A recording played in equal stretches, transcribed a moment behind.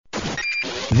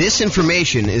This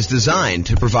information is designed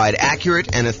to provide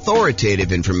accurate and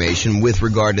authoritative information with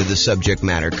regard to the subject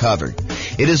matter covered.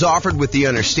 It is offered with the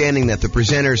understanding that the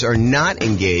presenters are not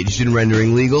engaged in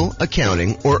rendering legal,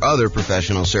 accounting, or other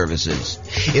professional services.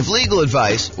 If legal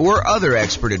advice or other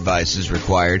expert advice is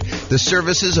required, the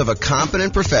services of a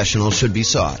competent professional should be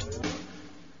sought.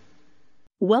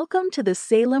 Welcome to the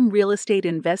Salem Real Estate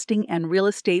Investing and Real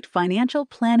Estate Financial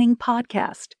Planning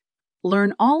Podcast.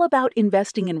 Learn all about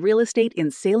investing in real estate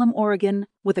in Salem, Oregon,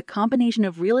 with a combination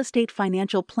of real estate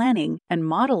financial planning and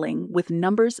modeling with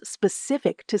numbers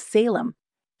specific to Salem,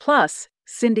 plus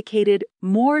syndicated,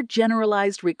 more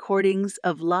generalized recordings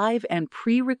of live and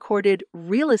pre-recorded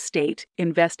real estate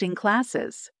investing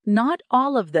classes, not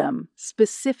all of them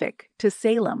specific to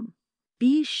Salem.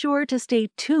 Be sure to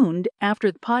stay tuned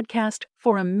after the podcast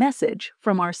for a message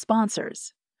from our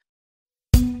sponsors.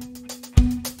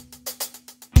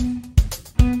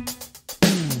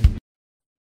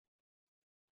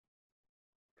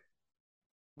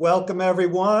 Welcome,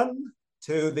 everyone,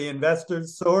 to the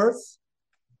Investor's Source,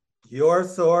 your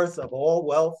source of all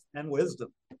wealth and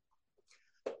wisdom.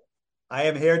 I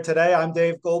am here today. I'm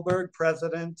Dave Goldberg,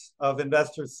 president of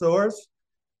Investor's Source.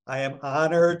 I am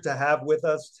honored to have with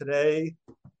us today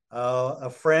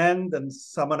a friend and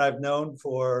someone I've known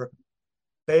for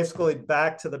basically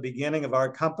back to the beginning of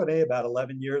our company about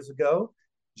 11 years ago,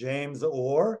 James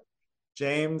Orr.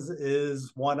 James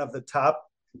is one of the top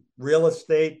real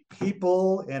estate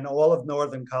people in all of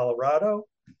Northern Colorado.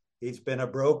 He's been a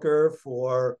broker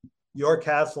for Your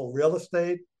Castle Real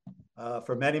Estate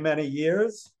for many, many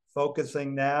years,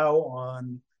 focusing now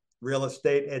on real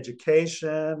estate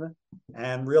education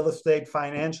and real estate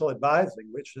financial advising,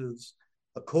 which is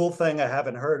a cool thing I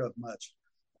haven't heard of much.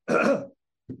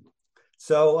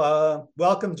 So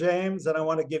welcome, James, and I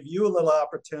want to give you a little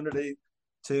opportunity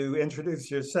to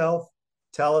introduce yourself.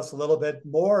 Tell us a little bit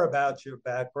more about your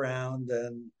background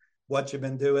and what you've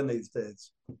been doing these days.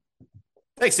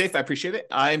 Thanks, Dave. I appreciate it.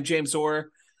 I'm James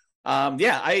Orr.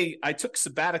 I took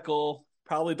sabbatical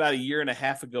probably about a year and a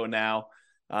half ago now.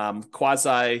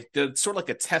 Did sort of like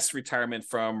a test retirement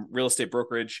from real estate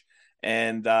brokerage,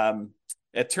 and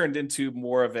it turned into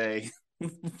more of a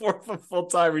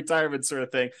full-time retirement sort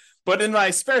of thing. But in my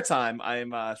spare time,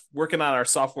 I'm working on our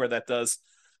software that does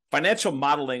financial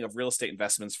modeling of real estate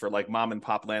investments for like mom and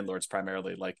pop landlords,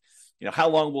 primarily. Like, how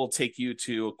long will it take you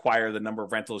to acquire the number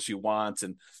of rentals you want,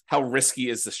 and how risky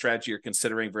is the strategy you're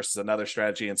considering versus another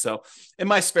strategy. And so in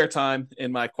my spare time,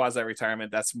 in my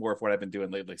quasi-retirement, that's more of what I've been doing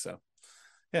lately. So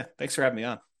yeah, thanks for having me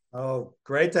on. Oh,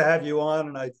 great to have you on.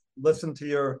 And I listened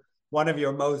to one of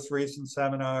your most recent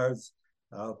seminars,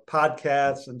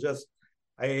 podcasts, and just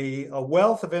a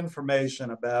wealth of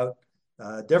information about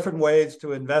different ways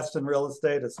to invest in real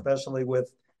estate, especially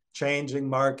with changing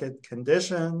market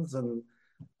conditions. And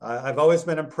I've always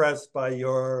been impressed by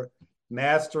your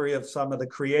mastery of some of the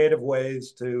creative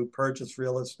ways to purchase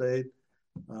real estate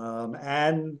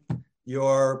and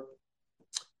your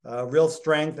real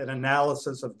strength and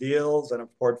analysis of deals and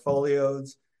of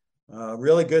portfolios.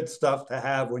 Really good stuff to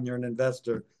have when you're an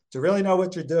investor, to really know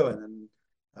what you're doing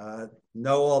and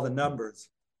know all the numbers.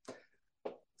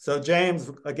 So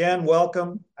James, again,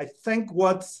 welcome. I think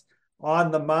what's on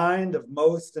the mind of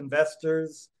most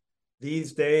investors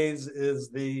these days is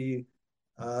the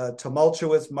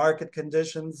tumultuous market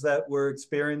conditions that we're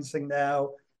experiencing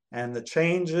now and the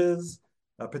changes,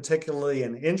 particularly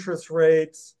in interest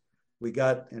rates. We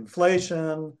got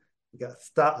inflation, we got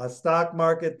a stock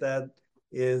market that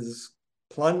is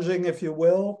plunging, if you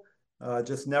will,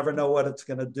 just never know what it's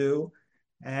going to do.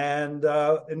 And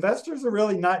investors are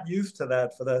really not used to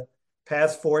that for the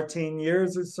past 14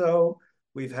 years or so.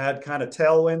 We've had kind of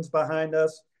tailwinds behind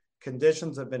us.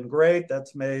 Conditions have been great.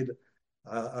 That's made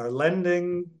our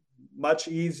lending much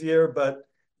easier, but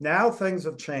now things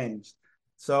have changed.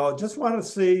 So just want to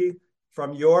see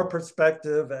from your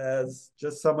perspective as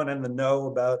just someone in the know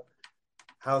about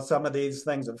how some of these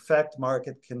things affect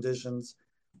market conditions,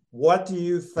 what do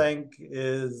you think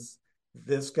is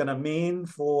this going to mean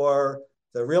for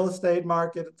the real estate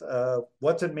market?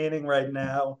 What's it meaning right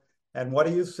now? And what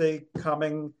do you see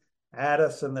coming at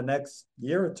us in the next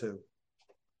year or two?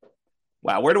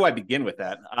 Wow, where do I begin with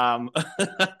that?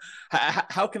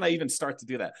 How can I even start to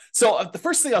do that? So the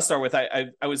first thing I'll start with,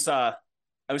 I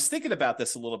was thinking about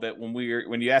this a little bit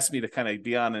when you asked me to kind of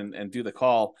be on and do the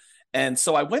call. And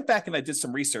so I went back and I did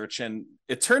some research, and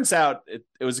it turns out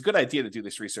it was a good idea to do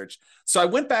this research. So I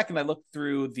went back and I looked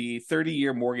through the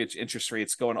 30-year mortgage interest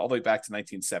rates going all the way back to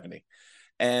 1970.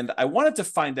 And I wanted to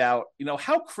find out,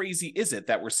 how crazy is it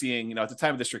that we're seeing, at the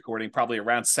time of this recording, probably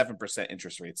around 7%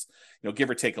 interest rates, give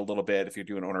or take a little bit if you're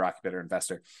doing owner, occupier,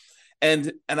 investor.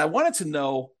 And I wanted to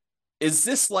know, is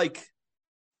this like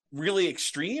really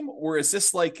extreme, or is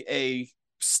this like a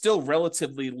still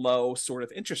relatively low sort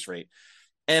of interest rate?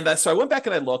 And so I went back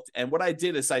and I looked, and what I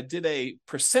did is I did a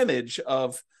percentage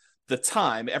of the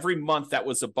time every month that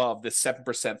was above this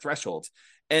 7% threshold.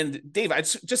 And Dave, I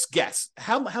just guess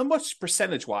how much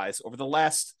percentage wise over the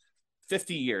last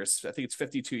 50 years, I think it's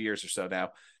 52 years or so now,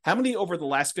 how many over the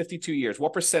last 52 years,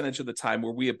 what percentage of the time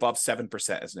were we above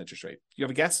 7% as an interest rate? You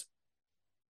have a guess?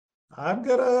 I've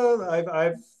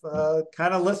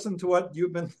kind of listened to what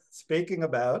you've been speaking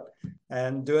about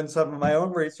and doing some of my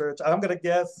own research. I'm gonna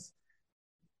guess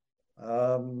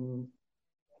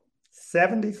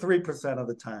 73% of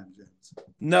the time, James.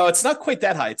 No, it's not quite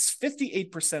that high. It's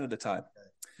 58% of the time.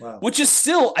 Wow. Which is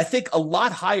still, I think, a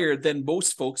lot higher than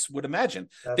most folks would imagine.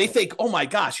 They think, oh my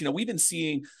gosh, we've been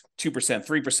seeing 2%,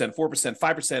 3%, 4%,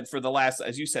 5% for the last,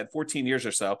 as you said, 14 years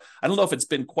or so. I don't know if it's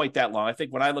been quite that long. I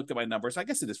think when I looked at my numbers, I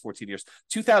guess it is 14 years.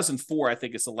 2004, I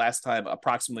think, is the last time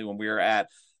approximately when we were at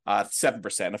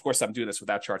 7%. Of course, I'm doing this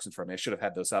without charts in front of me. I should have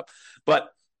had those up. But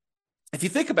if you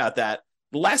think about that,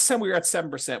 the last time we were at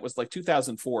 7% was like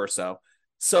 2004 or so.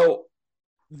 So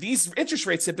these interest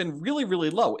rates have been really, really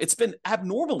low. It's been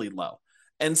abnormally low.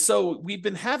 And so we've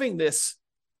been having this,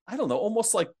 I don't know,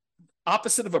 almost like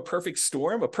opposite of a perfect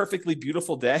storm, a perfectly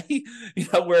beautiful day,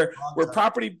 where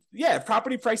property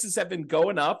prices have been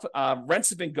going up, rents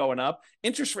have been going up,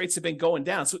 interest rates have been going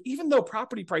down. So even though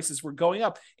property prices were going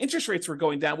up, interest rates were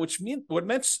going down, which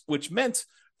meant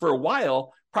for a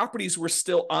while, properties were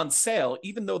still on sale,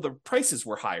 even though the prices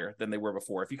were higher than they were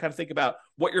before. If you kind of think about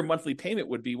what your monthly payment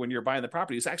would be when you're buying the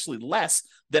property, it's actually less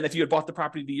than if you had bought the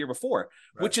property the year before,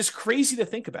 right, which is crazy to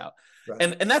think about.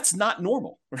 Right. And that's not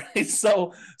normal, right?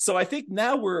 So I think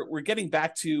now we're getting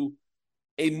back to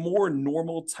a more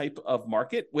normal type of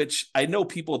market, which I know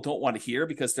people don't want to hear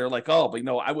because they're like, oh, but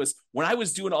when I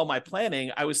was doing all my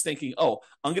planning, I was thinking, oh,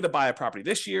 I'm going to buy a property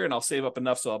this year and I'll save up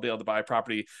enough so I'll be able to buy a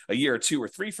property a year or 2 or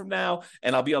 3 from now,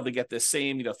 and I'll be able to get this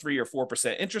same 3 or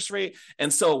 4% interest rate.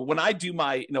 And so when I do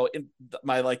my out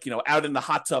in the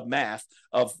hot tub math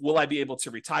of will I be able to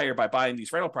retire by buying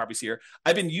these rental properties here,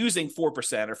 I've been using 4% or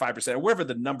 5% or wherever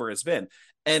the number has been,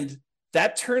 and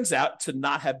that turns out to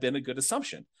not have been a good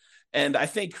assumption. And I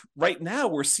think right now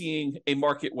we're seeing a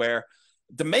market where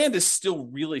demand is still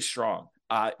really strong.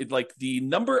 The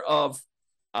number of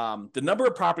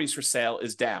properties for sale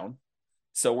is down,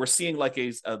 so we're seeing like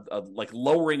a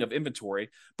lowering of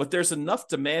inventory. But there's enough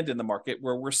demand in the market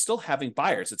where we're still having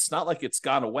buyers. It's not like it's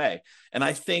gone away. And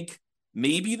I think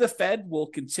maybe the Fed will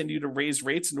continue to raise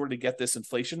rates in order to get this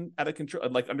inflation out of control,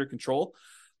 under control.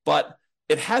 But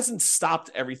it hasn't stopped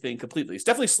everything completely. It's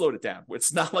definitely slowed it down.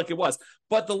 It's not like it was.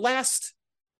 But the last,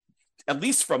 at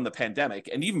least from the pandemic,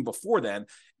 and even before then,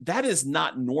 that is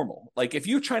not normal. Like if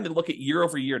you're trying to look at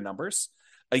year-over-year numbers,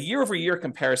 a year-over-year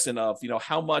comparison of,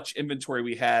 how much inventory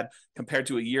we had compared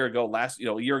to a year ago a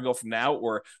year ago from now,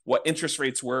 or what interest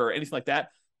rates were or anything like that,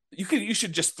 you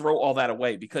should just throw all that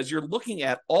away, because you're looking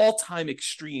at all-time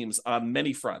extremes on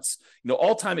many fronts.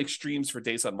 All-time extremes for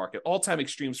days on market, all-time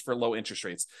extremes for low interest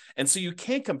rates. And so you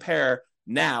can't compare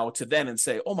now to then and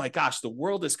say, oh my gosh, the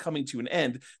world is coming to an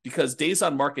end because days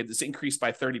on market is increased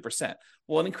by 30%.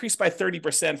 Well, it increased by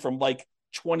 30% from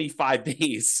 25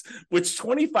 days, which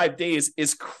 25 days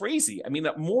is crazy. I mean,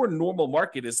 a more normal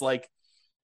market is 3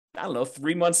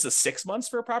 months to 6 months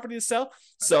for a property to sell.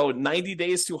 So 90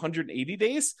 days to 180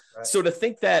 days. Right. So to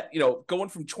think that, going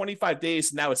from 25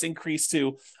 days, now it's increased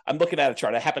to, I'm looking at a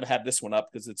chart. I happen to have this one up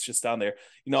because it's just down there.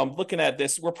 I'm looking at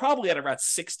this. We're probably at around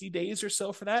 60 days or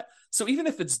so for that. So even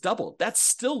if it's doubled, that's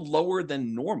still lower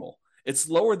than normal. It's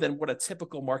lower than what a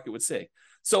typical market would say.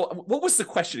 So what was the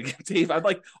question again, Dave? I'm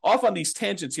off on these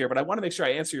tangents here, but I want to make sure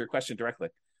I answer your question directly.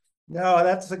 No,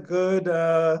 that's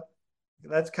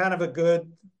kind of a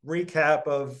good recap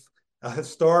of a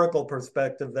historical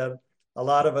perspective that a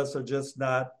lot of us are just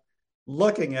not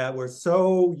looking at. We're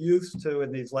so used to,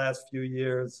 in these last few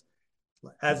years,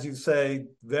 as you say,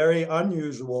 very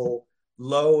unusual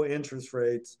low interest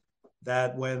rates,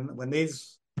 that when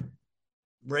these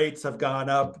rates have gone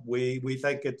up, we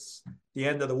think it's the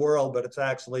end of the world, but it's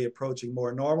actually approaching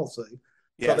more normalcy.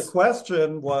 Yes. So the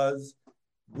question was,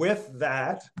 with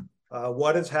that,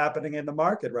 what is happening in the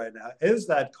market right now? Is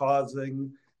that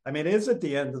causing, is it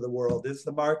the end of the world? Is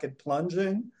the market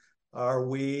plunging?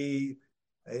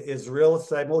 Is real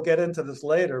estate, we'll get into this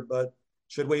later, but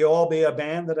should we all be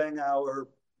abandoning our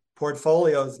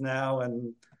portfolios now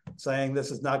and saying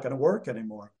this is not going to work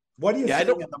anymore? What are you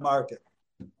seeing in the market?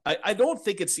 I don't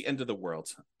think it's the end of the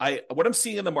world. What I'm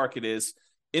seeing in the market is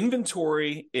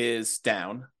inventory is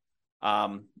down.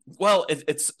 Well,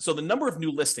 it's so the number of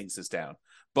new listings is down,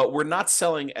 but we're not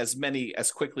selling as many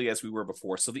as quickly as we were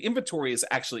before. So the inventory is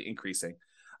actually increasing.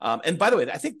 And by the way,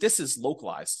 I think this is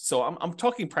localized. So I'm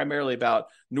talking primarily about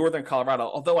Northern Colorado,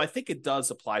 although I think it does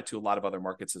apply to a lot of other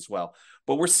markets as well.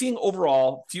 But we're seeing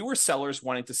overall fewer sellers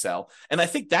wanting to sell. And I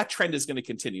think that trend is going to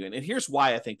continue. And here's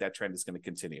why I think that trend is going to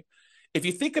continue. If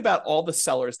you think about all the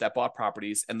sellers that bought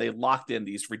properties and they locked in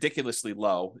these ridiculously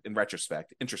low, in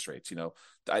retrospect, interest rates,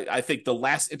 I think the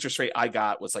last interest rate I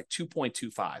got was like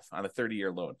 2.25 on a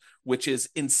 30-year loan, which is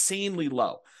insanely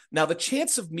low. Now, the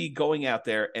chance of me going out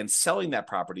there and selling that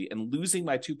property and losing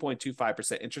my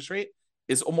 2.25% interest rate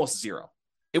is almost zero.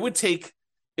 It would take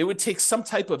some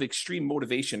type of extreme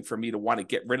motivation for me to want to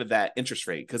get rid of that interest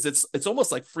rate, because it's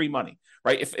almost like free money,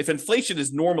 right? If inflation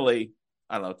is normally,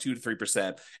 I don't know, 2 to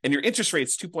 3%, and your interest rate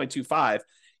is 2.25,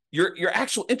 your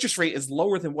actual interest rate is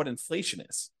lower than what inflation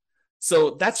is.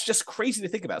 So that's just crazy to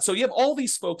think about. So you have all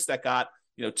these folks that got,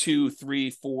 2,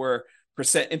 3, 4%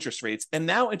 interest rates, and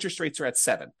now interest rates are at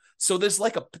 7. So there's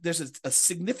a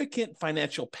significant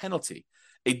financial penalty,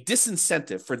 a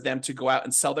disincentive for them to go out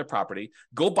and sell their property,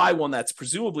 go buy one that's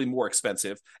presumably more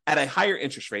expensive at a higher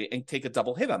interest rate and take a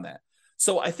double hit on that.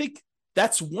 So I think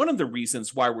that's one of the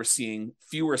reasons why we're seeing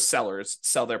fewer sellers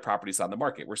sell their properties on the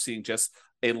market. We're seeing just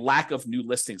a lack of new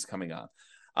listings coming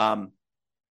on.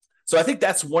 So I think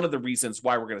that's one of the reasons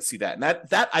why we're going to see that. And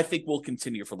that I think will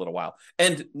continue for a little while.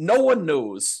 And no one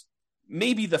knows.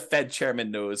 Maybe the Fed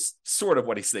chairman knows sort of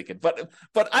what he's thinking, but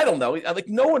I don't know. Like,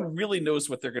 no one really knows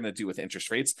what they're going to do with interest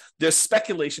rates. There's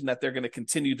speculation that they're going to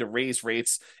continue to raise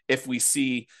rates if we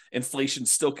see inflation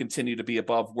still continue to be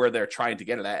above where they're trying to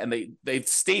get it at. And they've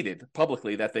stated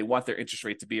publicly that they want their interest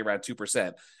rate to be around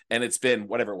 2%, and it's been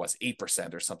whatever it was,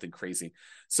 8% or something crazy.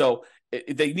 So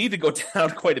they need to go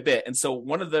down quite a bit. And so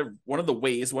one of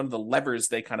the levers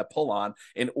they kind of pull on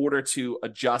in order to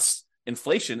adjust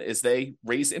inflation is they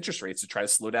raise interest rates to try to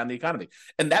slow down the economy.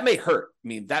 And that may hurt. I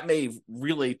mean, that may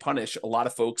really punish a lot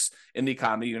of folks in the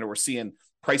economy. We're seeing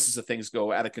prices of things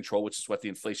go out of control, which is what the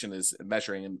inflation is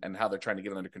measuring and how they're trying to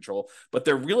get it under control. But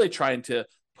they're really trying to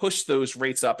push those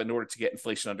rates up in order to get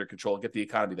inflation under control and get the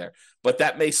economy there. But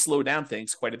that may slow down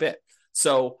things quite a bit.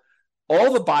 So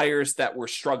all the buyers that were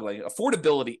struggling,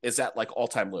 affordability is at like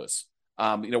all-time lows.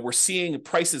 We're seeing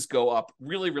prices go up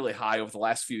really, really high over the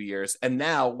last few years. And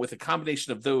now with a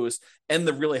combination of those and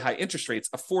the really high interest rates,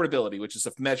 affordability, which is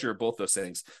a measure of both those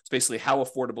things, it's basically how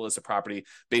affordable is a property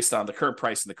based on the current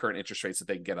price and the current interest rates that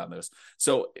they can get on those.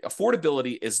 So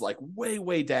affordability is like way,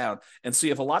 way down. And so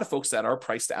you have a lot of folks that are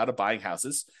priced out of buying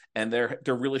houses, and they're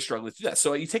really struggling to do that.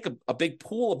 So you take a big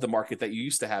pool of the market that you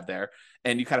used to have there,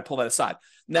 and you kind of pull that aside.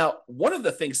 Now, one of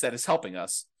the things that is helping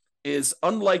us is,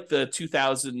 unlike the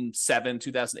 2007,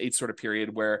 2008 sort of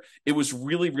period where it was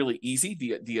really, really easy,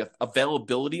 the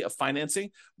availability of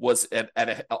financing was at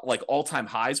like all-time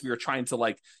highs. We were trying to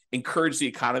like encourage the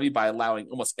economy by allowing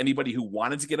almost anybody who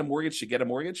wanted to get a mortgage to get a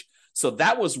mortgage. So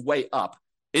that was way up.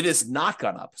 It has not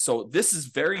gone up. So this is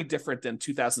very different than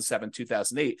 2007,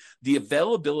 2008. The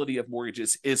availability of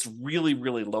mortgages is really,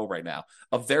 really low right now,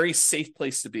 a very safe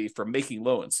place to be for making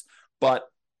loans. But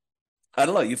I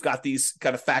don't know, you've got these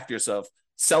kind of factors of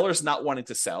sellers not wanting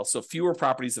to sell, so fewer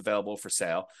properties available for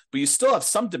sale, but you still have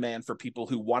some demand for people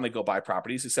who want to go buy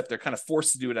properties, except they're kind of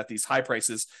forced to do it at these high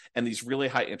prices and these really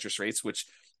high interest rates, which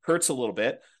hurts a little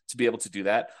bit to be able to do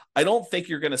that. I don't think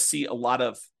you're going to see a lot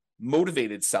of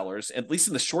motivated sellers, at least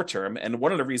in the short term. And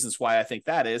one of the reasons why I think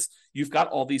that is you've got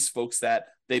all these folks that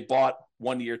they bought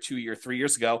 1 year, 2 year, 3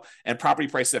 years ago, and property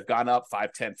prices have gone up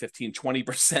 5, 10, 15,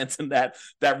 20% in that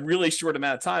really short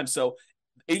amount of time. So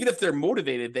even if they're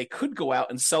motivated, they could go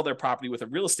out and sell their property with a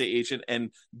real estate agent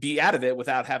and be out of it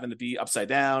without having to be upside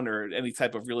down or any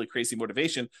type of really crazy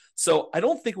motivation. So I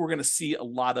don't think we're going to see a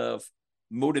lot of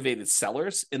motivated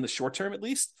sellers in the short term, at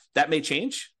least. That may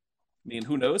change. I mean,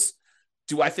 who knows?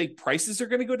 Do I think prices are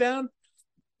going to go down?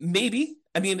 Maybe.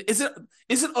 I mean, is it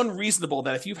unreasonable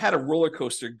that if you've had a roller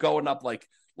coaster going up like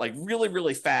really,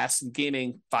 really fast and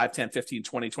gaining 5, 10, 15,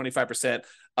 20,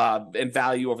 25% in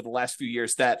value over the last few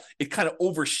years, that it kind of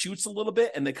overshoots a little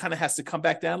bit and it kind of has to come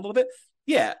back down a little bit?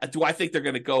 Yeah. Do I think they're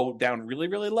going to go down really,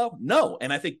 really low? No.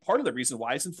 And I think part of the reason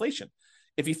why is inflation.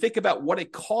 If you think about what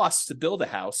it costs to build a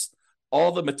house,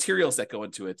 all the materials that go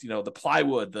into it, the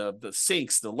plywood, the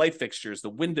sinks, the light fixtures, the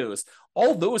windows,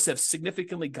 all those have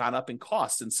significantly gone up in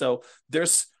cost. And so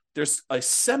there's a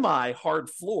semi-hard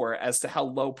floor as to how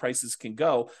low prices can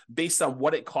go based on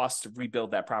what it costs to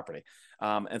rebuild that property.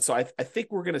 And so I think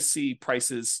we're going to see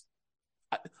prices.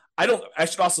 I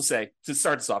should also say, to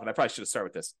start this off, and I probably should have started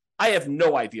with this, I have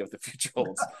no idea what the future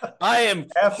holds. I am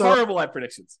horrible at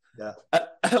predictions. Yeah.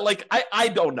 I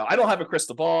don't know. I don't have a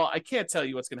crystal ball. I can't tell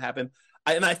you what's going to happen.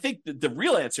 And I think the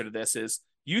real answer to this is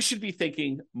you should be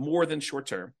thinking more than short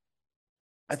term.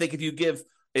 I think if you give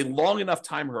a long enough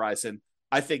time horizon,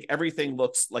 I think everything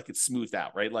looks like it's smoothed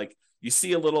out, right? Like you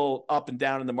see a little up and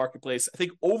down in the marketplace. I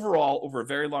think overall, over a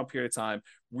very long period of time,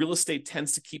 real estate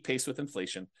tends to keep pace with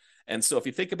inflation. And so if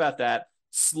you think about that,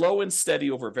 slow and steady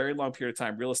over a very long period of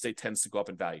time, real estate tends to go up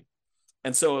in value.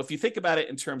 And so if you think about it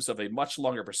in terms of a much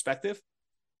longer perspective,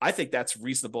 I think that's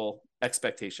reasonable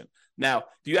expectation. Now,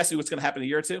 if you ask me what's going to happen in a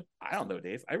year or two, I don't know,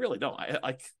 Dave. I really don't.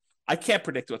 I can't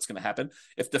predict what's going to happen.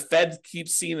 If the Fed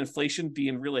keeps seeing inflation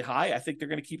being really high, I think they're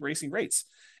going to keep raising rates.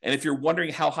 And if you're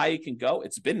wondering how high it can go,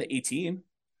 it's been to 18.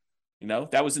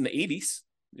 That was in the 80s,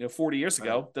 40 years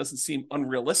ago. Right. Doesn't seem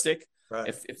unrealistic.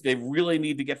 Right. If they really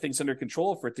need to get things under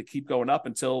control for it to keep going up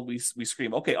until we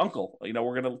scream, okay, uncle,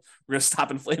 we're gonna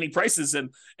stop inflating prices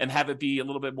and have it be a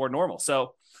little bit more normal.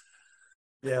 So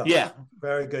yeah,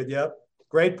 very good. Yep,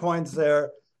 great points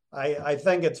there. I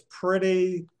think it's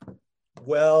pretty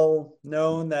well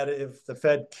known that if the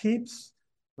Fed keeps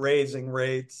raising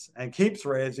rates and keeps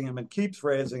raising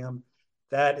them,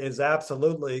 that is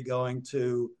absolutely going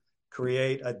to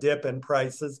create a dip in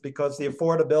prices because the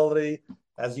affordability,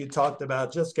 as you talked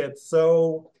about, just gets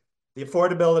the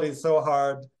affordability is so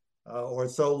hard or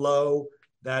so low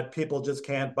that people just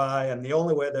can't buy. And the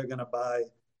only way they're going to buy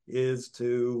is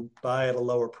to buy at a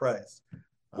lower price.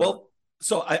 Well,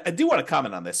 so I do want to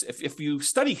comment on this. If you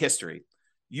study history,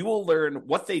 you will learn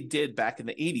what they did back in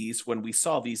the 80s when we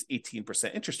saw these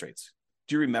 18% interest rates.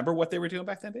 Do you remember what they were doing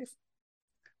back then, Dave?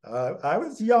 I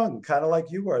was young, kind of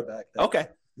like you were back then. Okay.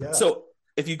 Yeah. So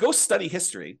if you go study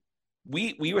history,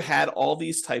 we had all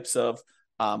these types of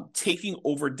taking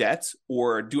over debt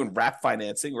or doing wrap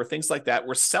financing or things like that,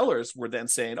 where sellers were then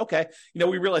saying, okay,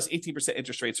 we realize 18%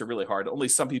 interest rates are really hard. Only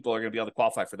some people are going to be able to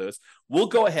qualify for those. We'll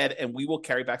go ahead and we will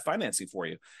carry back financing for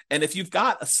you. And if you've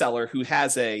got a seller who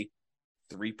has a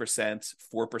 3%,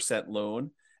 4%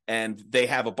 loan, and they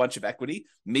have a bunch of equity,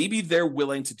 maybe they're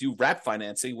willing to do wrap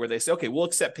financing where they say, okay, we'll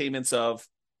accept payments of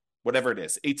whatever it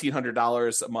is,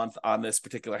 $1,800 a month on this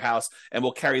particular house, and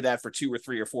we'll carry that for 2 or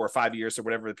 3 or 4 or 5 years or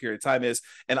whatever the period of time is.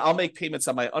 And I'll make payments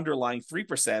on my underlying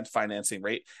 3% financing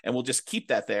rate, and we'll just keep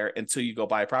that there until you go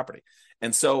buy a property.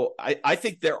 And so I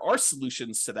think there are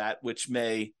solutions to that, which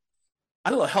may,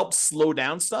 help slow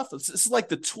down stuff. This is like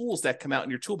the tools that come out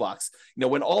in your toolbox. When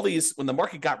the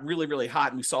market got really, really hot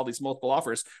and we saw these multiple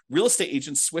offers, real estate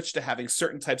agents switched to having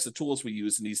certain types of tools we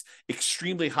use in these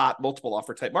extremely hot multiple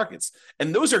offer type markets.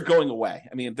 And those are going away.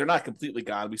 I mean, they're not completely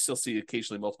gone. We still see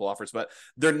occasionally multiple offers, but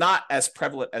they're not as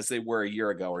prevalent as they were a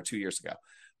year ago or 2 years ago.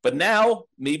 But now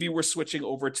maybe we're switching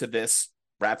over to this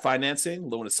wrap financing,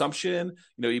 loan assumption.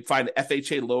 You find an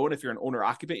FHA loan if you're an owner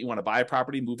occupant, you want to buy a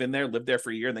property, move in there, live there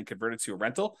for a year, and then convert it to a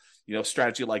rental.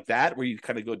 Strategy like that where you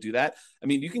kind of go do that. I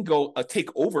mean, you can go take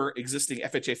over existing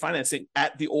FHA financing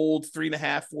at the old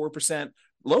 3.5%, 4%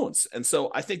 loans. And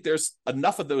so I think there's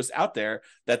enough of those out there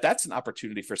that's an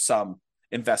opportunity for some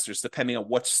investors, depending on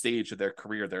what stage of their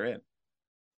career they're in.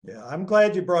 Yeah, I'm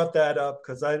glad you brought that up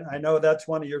because I know that's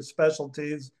one of your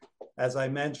specialties. As I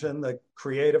mentioned, the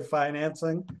creative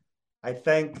financing. I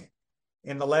think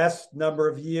in the last number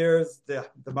of years, the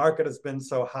market has been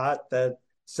so hot that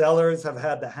sellers have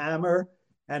had the hammer,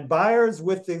 and buyers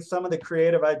with some of the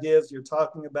creative ideas you're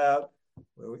talking about,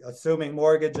 assuming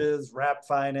mortgages, wrap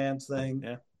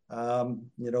financing,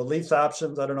 lease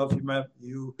options. I don't know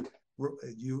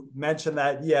if you mentioned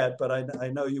that yet, but I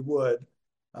know you would.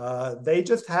 They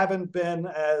just haven't been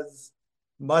as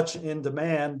much in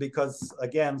demand because,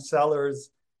 again, sellers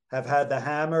have had the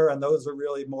hammer, and those are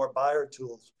really more buyer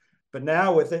tools. But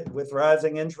now with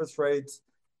rising interest rates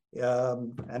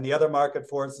and the other market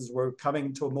forces, we're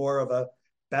coming to more of a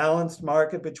balanced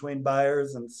market between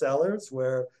buyers and sellers,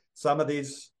 where some of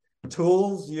these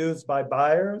tools used by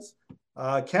buyers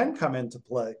can come into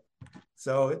play.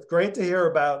 So it's great to hear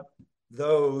about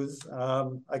those.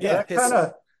 That kind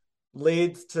of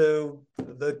leads to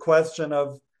the question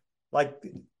of,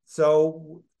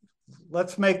 so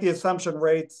let's make the assumption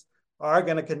rates are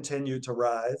going to continue to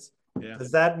rise. Yeah.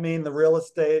 Does that mean do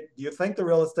you think the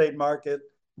real estate market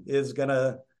is going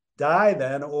to die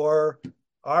then, or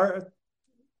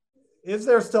is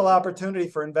there still opportunity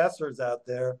for investors out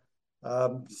there,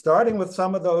 starting with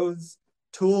some of those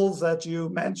tools that you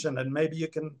mentioned, and maybe you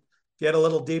can get a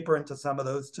little deeper into some of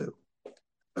those too?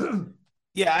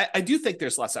 Yeah, I do think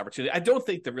there's less opportunity. I don't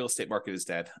think the real estate market is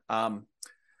dead.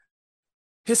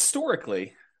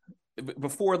 Historically,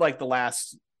 before the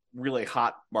last really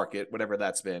hot market, whatever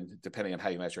that's been, depending on how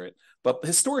you measure it. But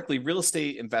historically, real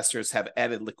estate investors have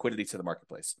added liquidity to the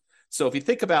marketplace. So if you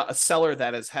think about a seller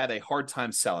that has had a hard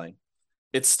time selling,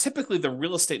 it's typically the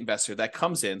real estate investor that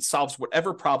comes in, solves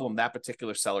whatever problem that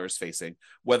particular seller is facing,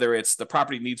 whether it's the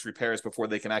property needs repairs before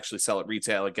they can actually sell it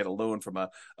retail and get a loan from a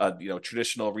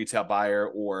traditional retail buyer,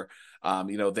 or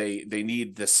they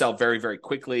need to sell very, very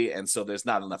quickly, and so there's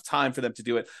not enough time for them to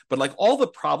do it. But like all the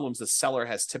problems the seller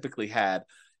has typically had,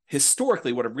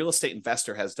 historically, what a real estate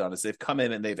investor has done is they've come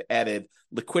in and they've added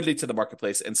liquidity to the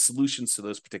marketplace and solutions to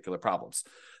those particular problems.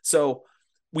 So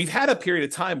we've had a period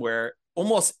of time where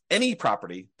almost any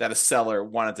property that a seller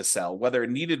wanted to sell, whether it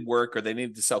needed work or they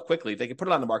needed to sell quickly, they could put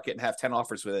it on the market and have 10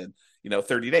 offers within,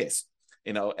 30 days,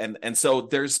 and so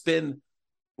there's been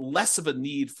less of a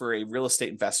need for a real estate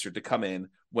investor to come in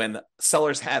when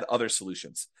sellers had other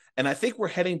solutions. And I think we're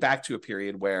heading back to a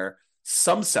period where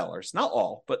some sellers, not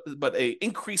all, but a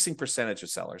increasing percentage of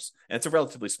sellers, and it's a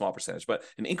relatively small percentage, but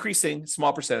an increasing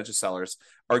small percentage of sellers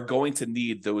are going to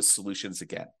need those solutions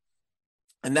again.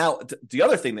 And now the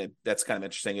other thing that's kind of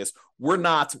interesting is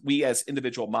we as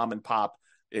individual mom and pop,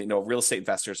 real estate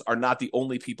investors are not the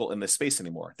only people in this space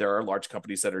anymore. There are large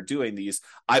companies that are doing these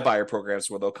iBuyer programs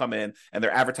where they'll come in and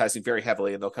they're advertising very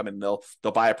heavily, and they'll come in and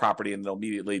they'll buy a property and they'll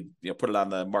immediately put it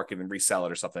on the market and resell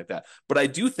it or something like that. But I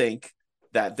do think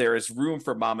that there is room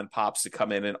for mom and pops to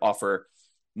come in and offer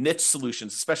niche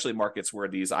solutions, especially markets where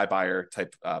these iBuyer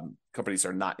type companies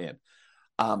are not in.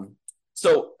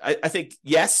 So I think,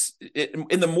 yes,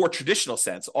 in the more traditional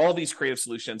sense, all these creative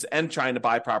solutions and trying to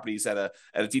buy properties at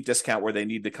a deep discount where they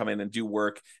need to come in and do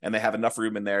work and they have enough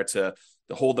room in there to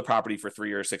hold the property for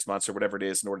 3 or 6 months or whatever it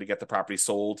is in order to get the property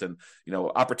sold, and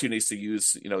opportunities to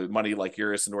use money like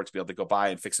yours in order to be able to go buy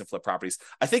and fix and flip properties.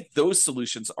 I think those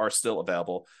solutions are still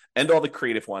available, and all the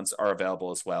creative ones are available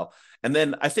as well. And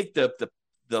then I think the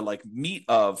like meat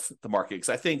of the market, because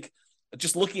I think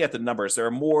just looking at the numbers, there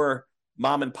are more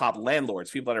mom and pop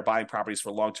landlords, people that are buying properties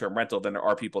for long-term rental, than there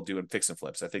are people doing fix and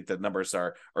flips. I think the numbers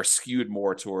are skewed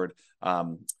more toward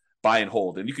buy and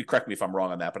hold. And you could correct me if I'm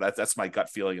wrong on that, but that's my gut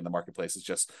feeling in the marketplace. It's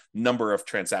just number of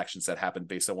transactions that happen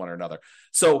based on one or another.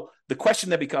 So the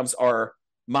question that becomes, are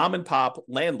mom and pop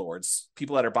landlords,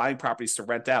 people that are buying properties to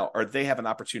rent out, are they have an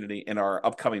opportunity in our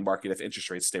upcoming market if interest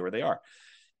rates stay where they are?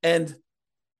 And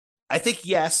I think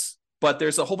yes, but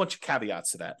there's a whole bunch of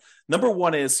caveats to that. Number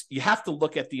one is you have to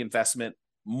look at the investment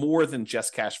more than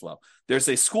just cash flow. There's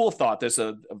a school of thought. There's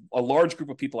a large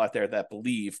group of people out there that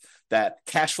believe that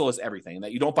cash flow is everything, and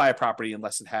that you don't buy a property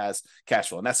unless it has cash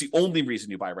flow. And that's the only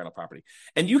reason you buy a rental property.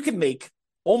 And you can make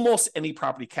almost any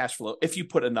property cash flow if you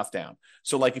put enough down.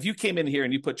 So like if you came in here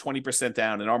and you put 20%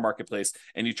 down in our marketplace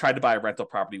and you tried to buy a rental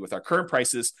property with our current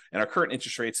prices and our current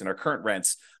interest rates and our current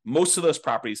rents, most of those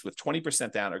properties with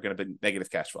 20% down are going to be negative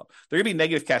cash flow. They're going to be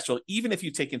negative cash flow even if you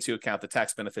take into account the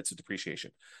tax benefits of depreciation.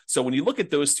 So when you look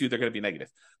at those two, they're going to be negative.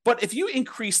 But if you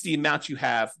increase the amount you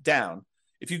have down,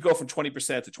 if you go from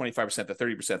 20% to 25% to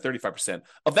 30%, 35%,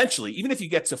 eventually, even if you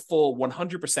get to full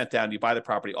 100% down, you buy the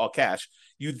property all cash,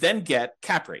 you then get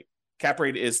cap rate. Cap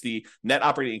rate is the net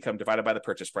operating income divided by the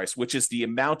purchase price, which is the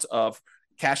amount of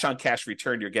cash on cash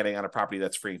return you're getting on a property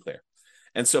that's free and clear.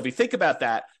 And so if you think about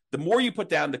that, the more you put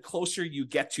down, the closer you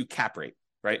get to cap rate.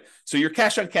 Right. So your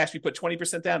cash on cash, you put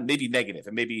 20% down, maybe negative,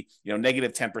 and maybe,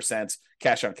 negative 10%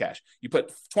 cash on cash. You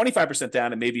put 25%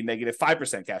 down and maybe negative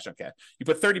 5% cash on cash. You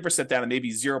put 30% down and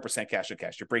maybe 0% cash on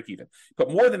cash. You break even.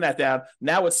 Put more than that down.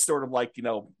 Now it's sort of like,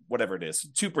 whatever it is,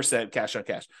 2% cash on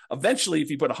cash. Eventually, if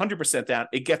you put 100% down,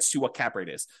 it gets to what cap rate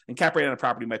is. And cap rate on a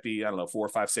property might be, 4,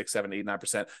 5, 6, 7, 8,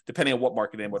 9%, depending on what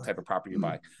market and what type of property you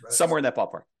buy, somewhere in that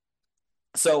ballpark.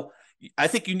 So I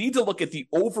think you need to look at the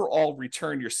overall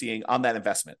return you're seeing on that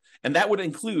investment. And that would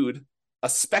include a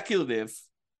speculative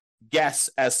guess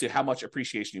as to how much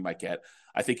appreciation you might get.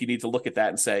 I think you need to look at that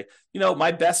and say,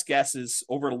 my best guess is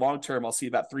over the long term, I'll see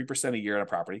about 3% a year on a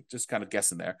property, just kind of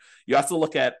guessing there. You have to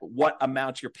look at what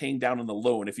amount you're paying down on the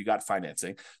loan if you got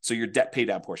financing. So your debt pay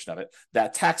down portion of it,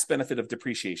 that tax benefit of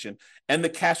depreciation, and the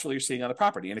cash flow you're seeing on the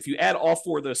property. And if you add all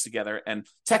four of those together, and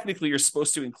technically you're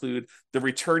supposed to include the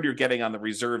return you're getting on the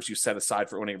reserves you set aside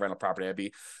for owning a rental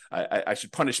property, I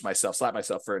should punish myself, slap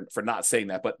myself for not saying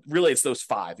that. But really it's those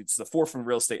five. It's the four from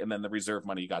real estate and then the reserve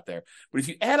money you got there. But if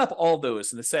you add up all those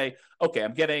and to say, okay,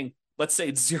 I'm getting, let's say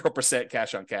it's 0%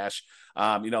 cash on cash,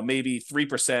 maybe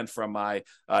 3% from my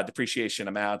depreciation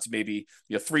amount, maybe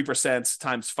 3%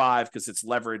 times 5 because it's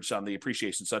leverage on the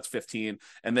appreciation, so that's 15,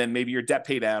 and then maybe your debt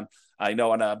pay down. I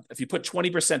know if you put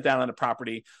 20% down on a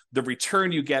property, the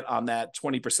return you get on that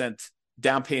 20%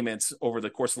 down payments over the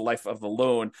course of the life of the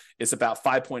loan is about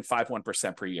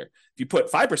 5.51% per year. If you put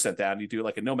 5% down, you do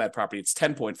like a Nomad property, it's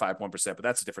 10.51%, but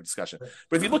that's a different discussion.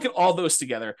 But if you look at all those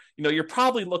together, you're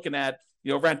probably looking at,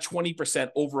 around 20%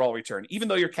 overall return, even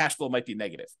though your cash flow might be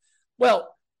negative.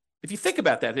 Well, if you think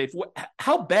about that, Dave,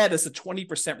 how bad is a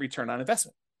 20% return on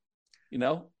investment?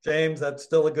 James, that's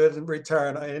still a good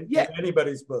return in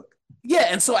anybody's book. Yeah.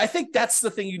 And so I think that's the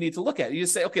thing you need to look at. You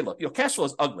say, okay, look, cash flow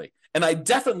is ugly. And I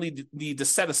definitely need to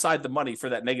set aside the money for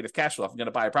that negative cash flow. If I'm going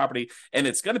to buy a property and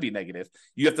it's going to be negative,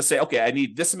 you have to say, okay, I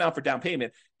need this amount for down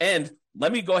payment. And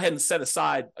let me go ahead and set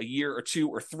aside a year or 2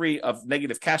 or 3 of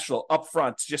negative cash flow up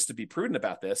front just to be prudent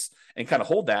about this and kind of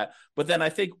hold that. But then I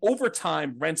think over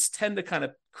time, rents tend to kind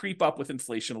of creep up with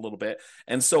inflation a little bit.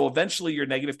 And so eventually your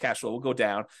negative cash flow will go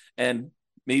down. And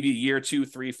maybe a year, 2,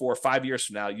 3, 4, 5 years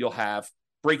from now, you'll have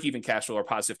break-even cash flow or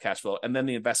positive cash flow, and then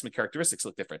the investment characteristics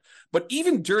look different. But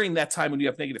even during that time when you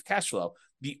have negative cash flow,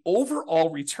 the overall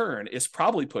return is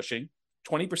probably pushing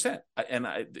 20%. And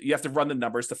you have to run the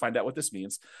numbers to find out what this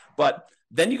means. But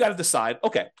then you got to decide,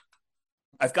 okay,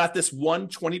 I've got this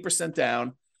 20%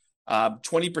 down,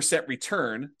 20%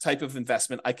 return type of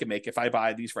investment I can make if I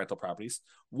buy these rental properties.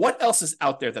 What else is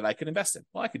out there that I can invest in?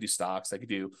 Well, I could do stocks, I could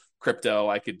do crypto,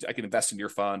 I could invest in your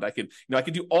fund, I could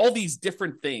do all these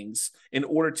different things in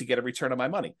order to get a return on my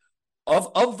money.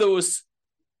 Of those,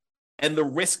 and the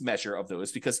risk measure of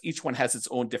those, because each one has its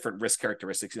own different risk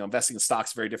characteristics. Investing in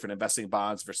stocks is very different. Investing in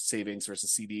bonds versus savings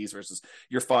versus CDs versus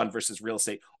your fund versus real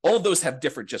estate. All of those have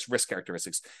different just risk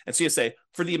characteristics. And so you say,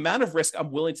 for the amount of risk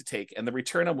I'm willing to take and the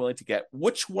return I'm willing to get,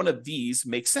 which one of these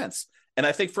makes sense? And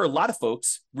I think for a lot of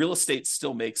folks, real estate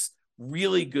still makes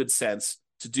really good sense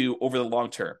to do over the long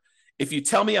term. If you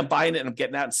tell me I'm buying it and I'm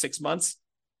getting out in 6 months,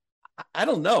 I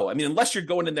don't know. I mean, unless you're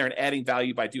going in there and adding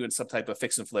value by doing some type of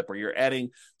fix and flip, or you're adding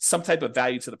some type of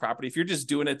value to the property. If you're just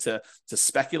doing it to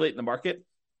speculate in the market,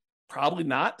 probably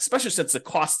not, especially since the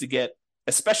cost to get,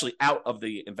 especially out of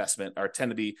the investment, tend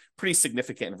to be pretty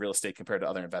significant in real estate compared to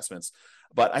other investments.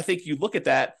 But I think you look at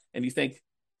that and you think,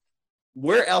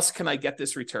 where else can I get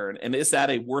this return? And is that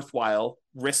a worthwhile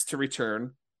risk to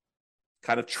return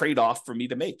kind of trade-off for me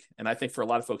to make? And I think for a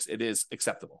lot of folks, it is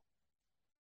acceptable.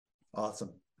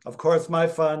 Awesome. Of course, my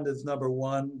fund is number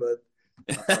 1, but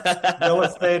real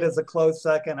estate is a close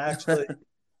second. Actually,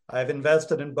 I've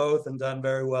invested in both and done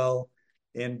very well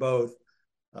in both.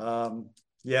 I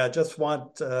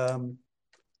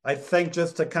think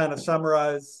just to kind of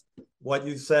summarize what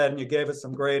you said, and you gave us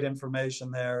some great information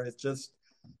there, it's just,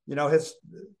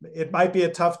 it might be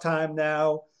a tough time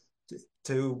now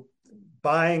to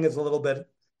buying is a little bit,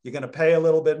 you're going to pay a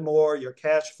little bit more, your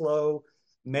cash flow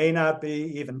may not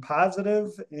be even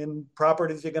positive in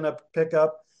properties you're going to pick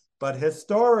up. But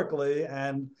historically,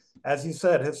 and as you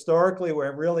said, historically,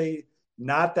 we're really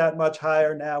not that much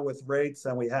higher now with rates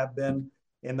than we have been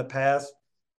in the past.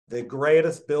 The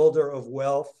greatest builder of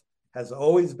wealth has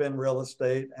always been real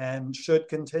estate and should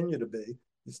continue to be.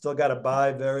 You still got to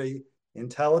buy very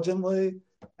intelligently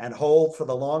and hold for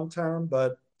the long term,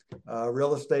 but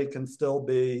real estate can still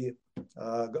be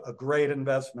a great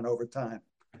investment over time.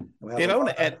 Dave, I want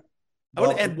to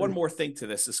add one more thing to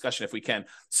this discussion if we can.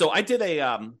 So I did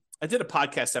a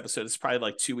podcast episode. It's probably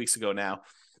like 2 weeks ago now.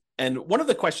 And one of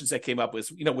the questions that came up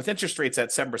was, with interest rates at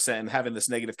 7% and having this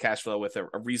negative cash flow with a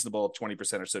reasonable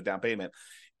 20% or so down payment,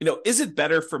 is it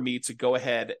better for me to go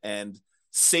ahead and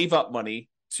save up money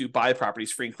to buy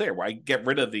properties free and clear, where I get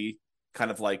rid of the kind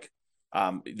of like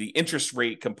the interest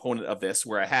rate component of this,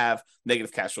 where I have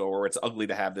negative cash flow, or it's ugly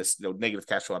to have this negative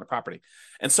cash flow on a property?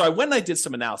 And so I went and I did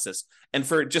some analysis, and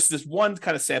for just this one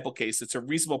kind of sample case, it's a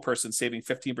reasonable person saving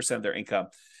 15% of their income.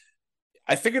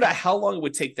 I figured out how long it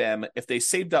would take them if they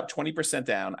saved up 20%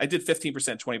 down. I did 15%,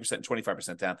 20%, and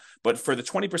 25% down. But for the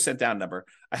 20% down number,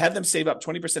 I had them save up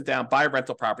 20% down, buy a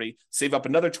rental property, save up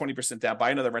another 20% down,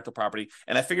 buy another rental property.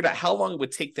 And I figured out how long it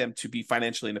would take them to be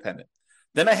financially independent.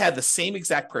 Then I had the same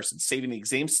exact person saving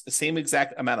the same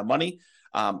exact amount of money,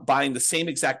 buying the same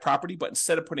exact property, but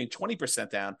instead of putting 20%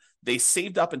 down, they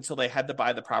saved up until they had to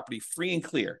buy the property free and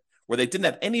clear, where they didn't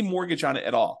have any mortgage on it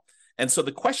at all. And so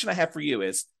the question I have for you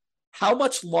is, how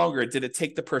much longer did it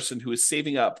take the person who is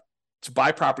saving up to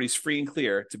buy properties free and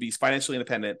clear to be financially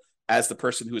independent as the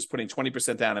person who is putting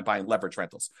 20% down and buying leverage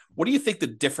rentals? What do you think the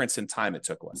difference in time it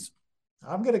took was?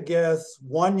 I'm going to guess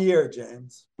 1 year,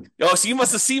 James. Oh, so you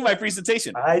must have seen my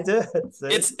presentation. I did.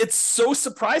 It's so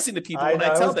surprising to people when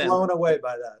I tell them. I was blown away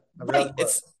by that. Right.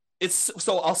 It's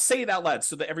so I'll say it out loud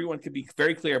so that everyone can be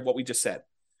very clear of what we just said.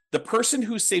 The person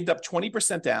who saved up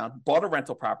 20% down, bought a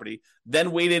rental property,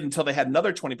 then waited until they had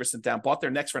another 20% down, bought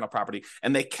their next rental property,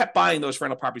 and they kept buying those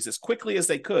rental properties as quickly as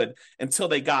they could until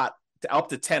they got up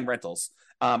to 10 rentals.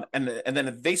 And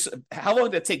then how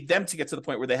long did it take them to get to the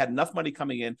point where they had enough money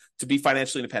coming in to be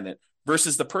financially independent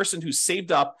versus the person who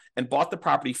saved up and bought the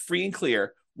property free and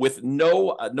clear with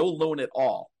no loan at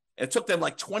all. And it took them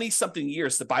like 20 something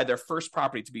years to buy their first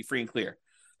property to be free and clear.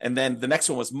 And then the next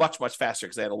one was much, much faster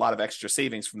because they had a lot of extra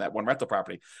savings from that one rental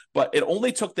property. But it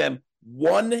only took them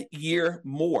 1 year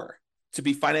more to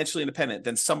be financially independent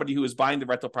than somebody who is buying the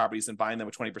rental properties and buying them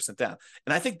with 20% down.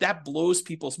 And I think that blows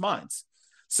people's minds.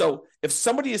 So if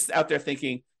somebody is out there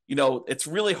thinking, it's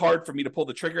really hard for me to pull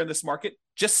the trigger in this market,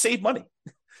 just save money.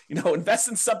 Invest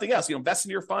in something else, invest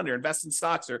in your fund or invest in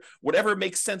stocks or whatever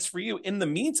makes sense for you in the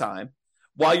meantime,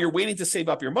 while you're waiting to save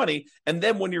up your money. And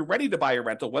then when you're ready to buy a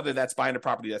rental, whether that's buying a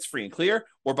property that's free and clear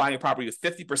or buying a property with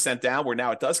 50% down where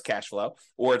now it does cash flow,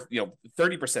 or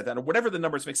 30% down, or whatever the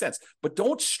numbers make sense. But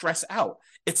don't stress out.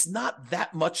 It's not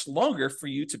that much longer for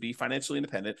you to be financially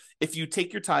independent if you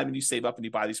take your time and you save up and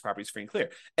you buy these properties free and clear.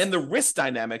 And the risk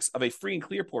dynamics of a free and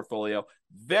clear portfolio,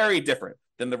 very different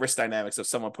than the risk dynamics of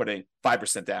someone putting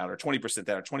 5% down or 20%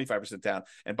 down or 25% down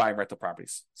and buying rental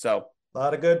properties. So a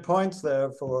lot of good points there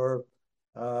for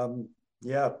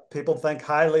people think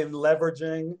highly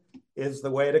leveraging is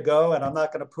the way to go. And I'm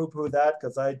not going to poo-poo that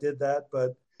because I did that.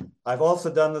 But I've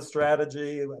also done the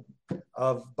strategy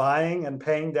of buying and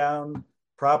paying down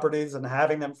properties and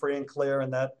having them free and clear.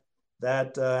 And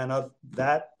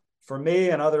that for me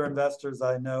and other investors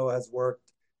I know has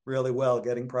worked really well,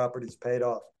 getting properties paid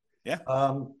off. Yeah.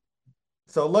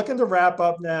 So looking to wrap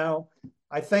up now,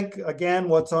 I think, again,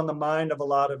 what's on the mind of a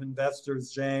lot of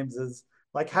investors, James, is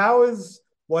like, how is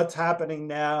what's happening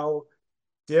now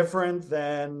different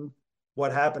than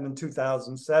what happened in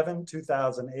 2007,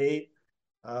 2008?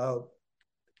 How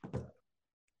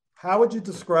would you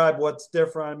describe what's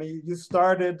different? I mean, you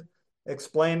started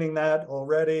explaining that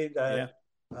already, that,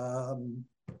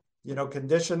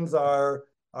 conditions are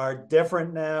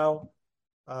different now,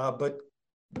 but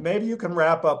maybe you can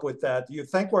wrap up with that. Do you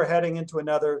think we're heading into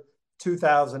another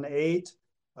 2008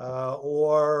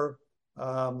 or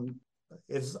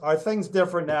are things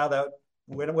different now that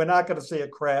we're not going to see a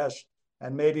crash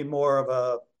and maybe more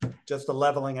of just a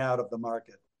leveling out of the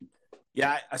market?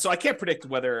 Yeah, so I can't predict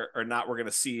whether or not we're going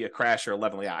to see a crash or a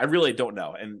leveling out. I really don't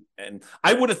know. And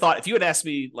I would have thought, if you had asked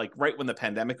me, like right when the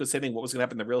pandemic was hitting, what was going to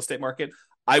happen in the real estate market,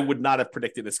 I would not have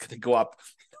predicted it's going to go up,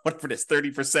 whatever it is,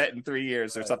 30% in 3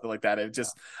 years or something like that.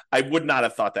 I would not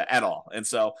have thought that at all. And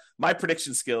so my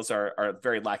prediction skills are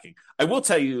very lacking. I will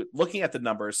tell you, looking at the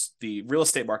numbers, the real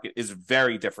estate market is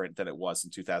very different than it was in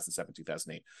 2007,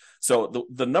 2008. So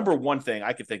the number one thing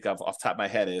I can think of off the top of my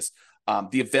head is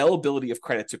the availability of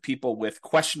credit to people with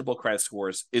questionable credit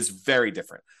scores is very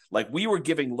different. Like, we were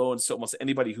giving loans to almost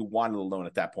anybody who wanted a loan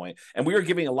at that point. And we were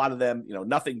giving a lot of them,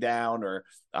 nothing down or,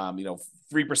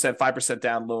 3%, 5%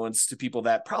 down loans to people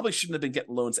that probably shouldn't have been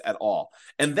getting loans at all.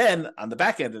 And then on the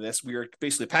back end of this, we were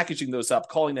basically packaging those up,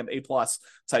 calling them A+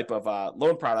 type of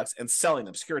loan products and selling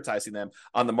them, securitizing them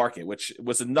on the market, which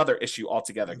was another issue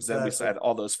altogether, because then we had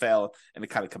all those fail and it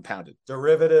kind of compounded.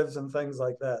 Derivatives and things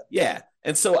like that. Yeah.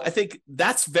 And so I think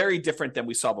that's very different than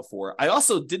we saw before. I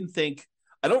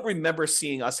don't remember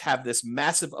seeing us have this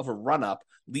massive of a run up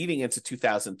leading into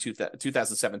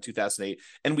 2007, 2008.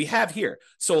 And we have here.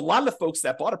 So a lot of the folks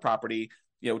that bought a property,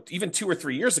 even 2 or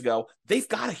 3 years ago, they've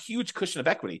got a huge cushion of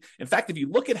equity. In fact, if you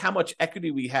look at how much equity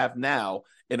we have now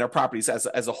in our properties as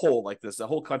a whole, like this, the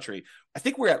whole country, I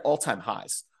think we're at all-time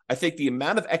highs. I think the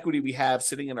amount of equity we have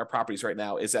sitting in our properties right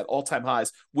now is at all-time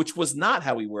highs, which was not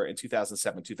how we were in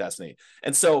 2007, 2008.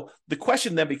 And so the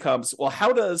question then becomes, well,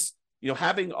 how does,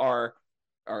 having our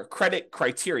credit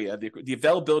criteria, the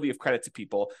availability of credit to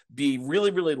people, be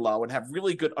really, really low and have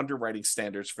really good underwriting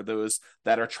standards for those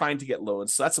that are trying to get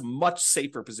loans. So that's a much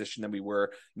safer position than we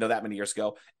were, that many years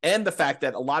ago. And the fact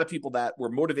that a lot of people that were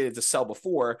motivated to sell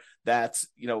before, that,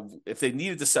 if they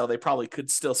needed to sell, they probably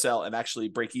could still sell and actually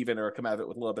break even or come out of it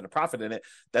with a little bit of profit in it,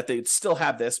 that they'd still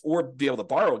have this or be able to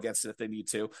borrow against it if they need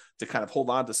to kind of hold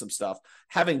on to some stuff.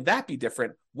 Having that be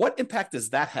different, what impact does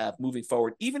that have moving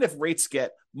forward, even if rates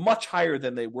get much higher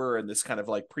than they were in this kind of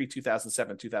like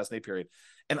pre-2007, 2008 period?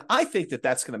 And I think that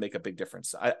that's going to make a big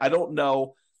difference. I don't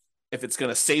know if it's going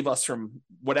to save us from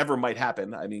whatever might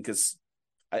happen. I mean, because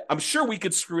I'm sure we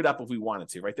could screw it up if we wanted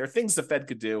to, right? There are things the Fed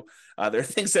could do. There are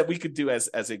things that we could do as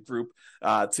a group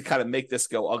to kind of make this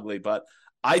go ugly. But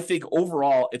I think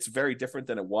overall, it's very different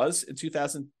than it was in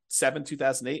 2007,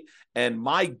 2008. And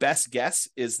my best guess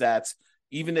is that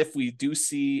even if we do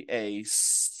see a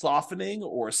softening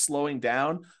or slowing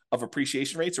down of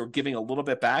appreciation rates or giving a little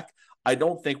bit back, I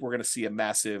don't think we're going to see a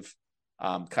massive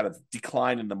kind of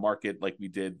decline in the market like we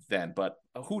did then. But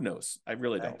who knows? I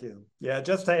really don't. Thank you. Yeah,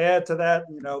 just to add to that,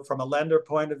 from a lender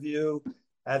point of view,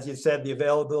 as you said, the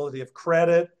availability of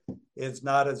credit is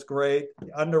not as great.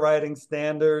 The underwriting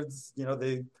standards,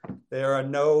 there are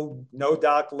no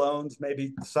doc loans.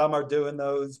 Maybe some are doing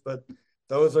those, but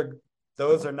those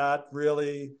are not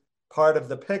really part of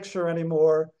the picture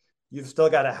anymore. You've still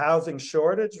got a housing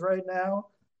shortage right now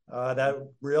that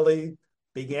really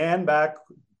began back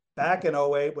in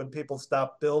 08 when people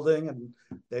stopped building, and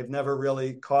they've never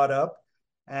really caught up.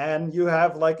 And you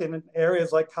have, like in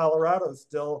areas like Colorado,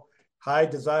 still high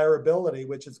desirability,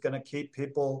 which is going to keep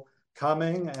people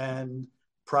coming and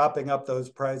propping up those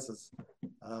prices.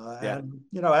 And,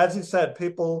 as you said,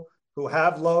 people who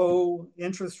have low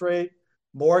interest rate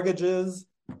mortgages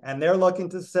and they're looking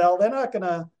to sell, they're not going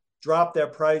to drop their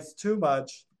price too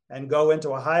much and go into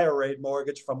a higher rate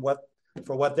mortgage for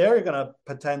what they're going to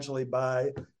potentially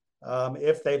buy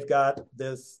if they've got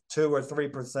this 2 or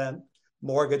 3%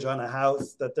 mortgage on a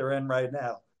house that they're in right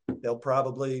now. They'll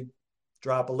probably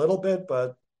drop a little bit,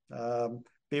 but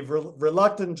be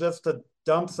reluctant just to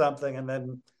dump something and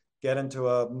then get into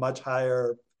a much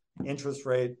higher interest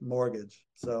rate mortgage.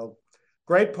 So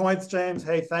great points, James.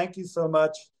 Hey, thank you so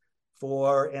much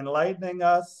for enlightening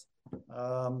us.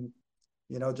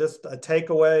 Just a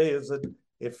takeaway is that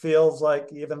it feels like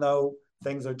even though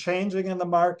things are changing in the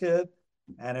market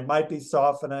and it might be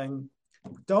softening,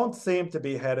 don't seem to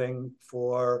be heading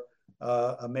for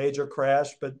a major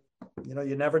crash, but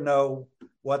you never know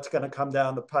what's going to come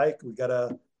down the pike. We got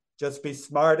to just be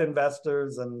smart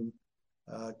investors and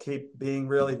keep being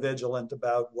really vigilant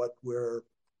about what we're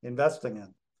investing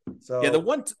in. So the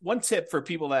one tip for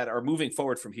people that are moving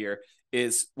forward from here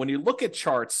is when you look at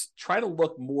charts, try to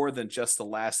look more than just the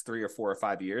last 3 or 4 or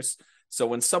 5 years. So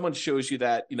when someone shows you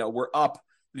that, we're up,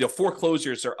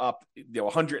 foreclosures are up,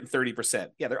 130%.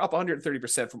 Yeah, they're up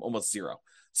 130% from almost zero.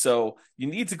 So you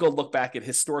need to go look back at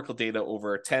historical data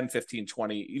over 10, 15,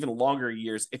 20, even longer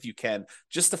years if you can,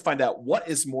 just to find out what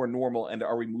is more normal and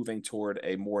are we moving toward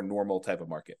a more normal type of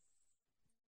market.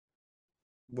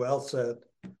 Well said.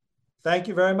 Thank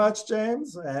you very much,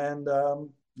 James. And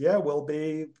we'll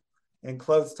be in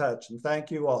close touch. And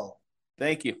thank you all.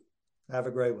 Thank you. Have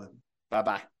a great one.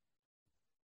 Bye-bye.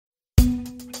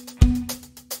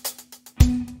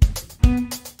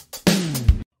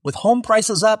 With home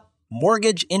prices up,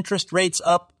 mortgage interest rates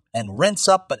up, and rents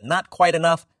up but not quite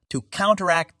enough to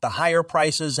counteract the higher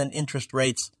prices and interest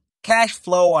rates, cash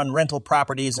flow on rental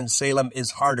properties in Salem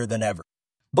is harder than ever.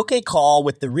 Book a call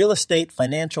with the Real Estate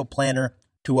Financial Planner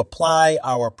to apply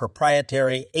our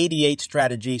proprietary 88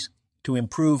 strategies to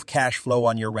improve cash flow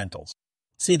on your rentals.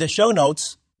 See the show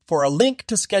notes for a link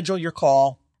to schedule your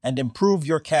call and improve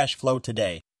your cash flow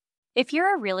today. If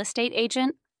you're a real estate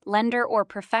agent, lender, or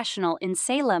professional in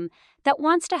Salem that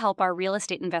wants to help our real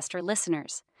estate investor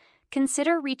listeners,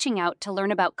 consider reaching out to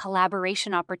learn about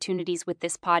collaboration opportunities with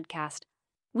this podcast.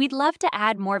 We'd love to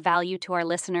add more value to our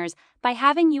listeners by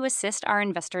having you assist our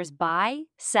investors buy,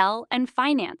 sell, and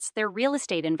finance their real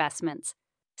estate investments.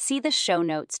 See the show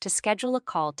notes to schedule a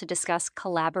call to discuss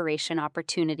collaboration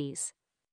opportunities.